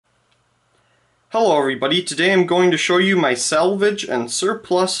Hello everybody, today I'm going to show you my salvage and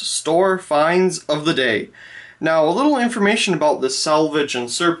surplus store finds of the day. Now, a little information about this salvage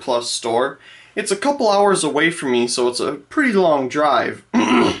and surplus store. It's a couple hours away from me, so it's a pretty long drive.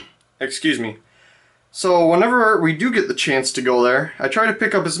 Excuse me. So whenever we do get the chance to go there, I try to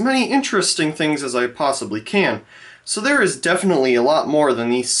pick up as many interesting things as I possibly can. So there is definitely a lot more than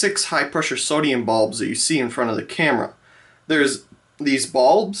these 6 high pressure sodium bulbs that you see in front of the camera. There's these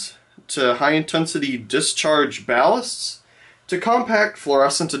bulbs, to high-intensity discharge ballasts, to compact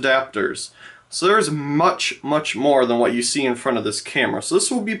fluorescent adapters. So there's much more than what you see in front of this camera. So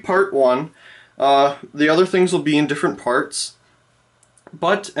this will be part 1. The other things will be in different parts.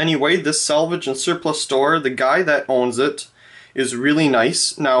 But anyway, this salvage and surplus store, the guy that owns it is really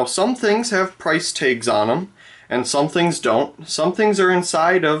nice. Now, some things have price tags on them, and some things don't. Some things are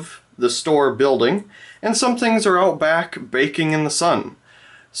inside of the store building, and some things are out back baking in the sun.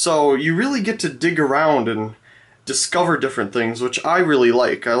 So you really get to dig around and discover different things, which I really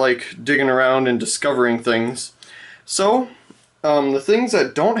like. I like digging around and discovering things. So the things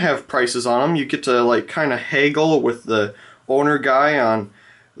that don't have prices on them, you get to like kind of haggle with the owner guy on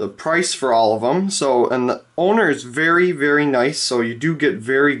the price for all of them. So, and the owner is very nice, so you do get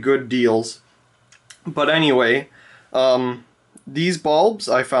very good deals. But anyway, these bulbs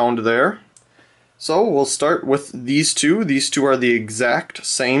I found there. So we'll start with these two. These two are the exact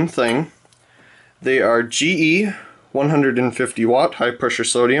same thing. They are GE 150 watt high pressure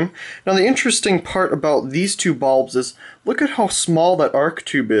sodium. Now the interesting part about these two bulbs is look at how small that arc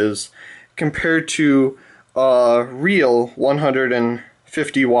tube is compared to a real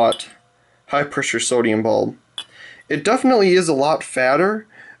 150 watt high pressure sodium bulb. It definitely is a lot fatter,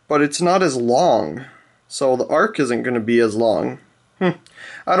 but it's not as long. So the arc isn't going to be as long.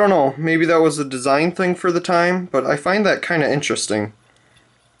 I don't know, maybe that was a design thing for the time, but I find that kind of interesting.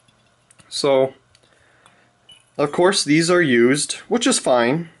 So, of course these are used, which is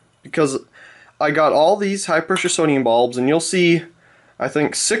fine, because I got all these high pressure sodium bulbs, and you'll see, I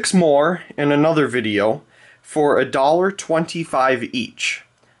think, 6 more in another video for $1.25 each.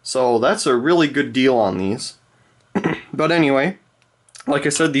 So that's a really good deal on these. But anyway, like I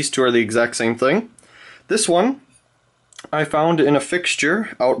said, these two are the exact same thing. This one I found in a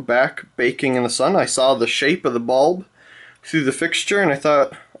fixture out back baking in the sun. I saw the shape of the bulb through the fixture and I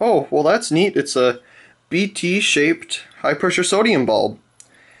thought, oh, well that's neat. It's a BT shaped high pressure sodium bulb.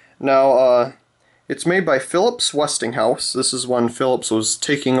 Now it's made by Philips Westinghouse. This is when Philips was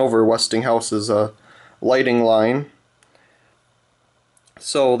taking over Westinghouse's lighting line.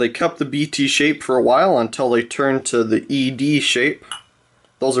 So they kept the BT shape for a while until they turned to the ED shape.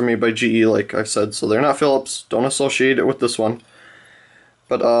 Those are made by GE, like I said, so they're not Philips. Don't associate it with this one.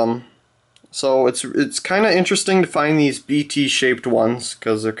 But so it's kind of interesting to find these BT-shaped ones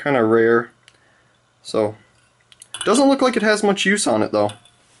because they're kind of rare. So doesn't look like it has much use on it though.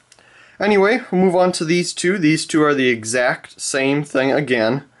 Anyway, we'll move on to these two. These two are the exact same thing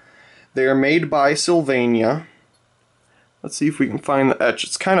again. They are made by Sylvania. Let's see if we can find the etch.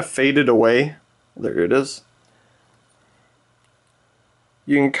 It's kind of faded away. There it is.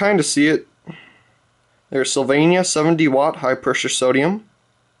 You can kind of see it. There's Sylvania 70 watt high pressure sodium.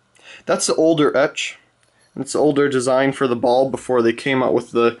 That's the older etch. It's the older design for the bulb before they came out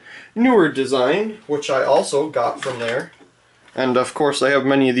with the newer design, which I also got from there. And of course I have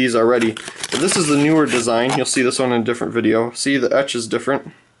many of these already. But this is the newer design. You'll see this one in a different video. See, the etch is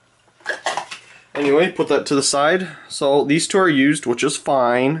different. Anyway, put that to the side. So these two are used, which is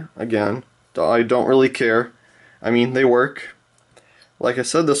fine. Again, I don't really care. I mean, they work. Like I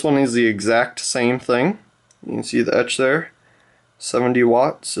said, this one is the exact same thing. You can see the etch there. 70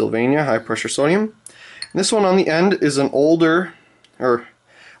 watt Sylvania high pressure sodium. And this one on the end is an older, or,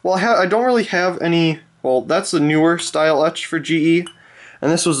 well, I don't really have any, well, that's the newer style etch for GE.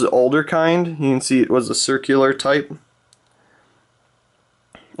 And this was the older kind. You can see it was a circular type.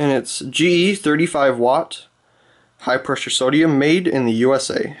 And it's GE 35 watt high pressure sodium, made in the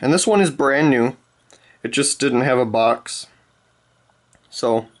USA. And this one is brand new. It just didn't have a box.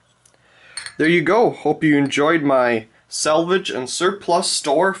 So, there you go. Hope you enjoyed my salvage and surplus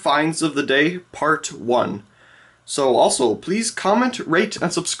store finds of the day, part 1. So also, please comment, rate,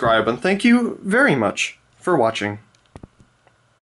 and subscribe, and thank you very much for watching.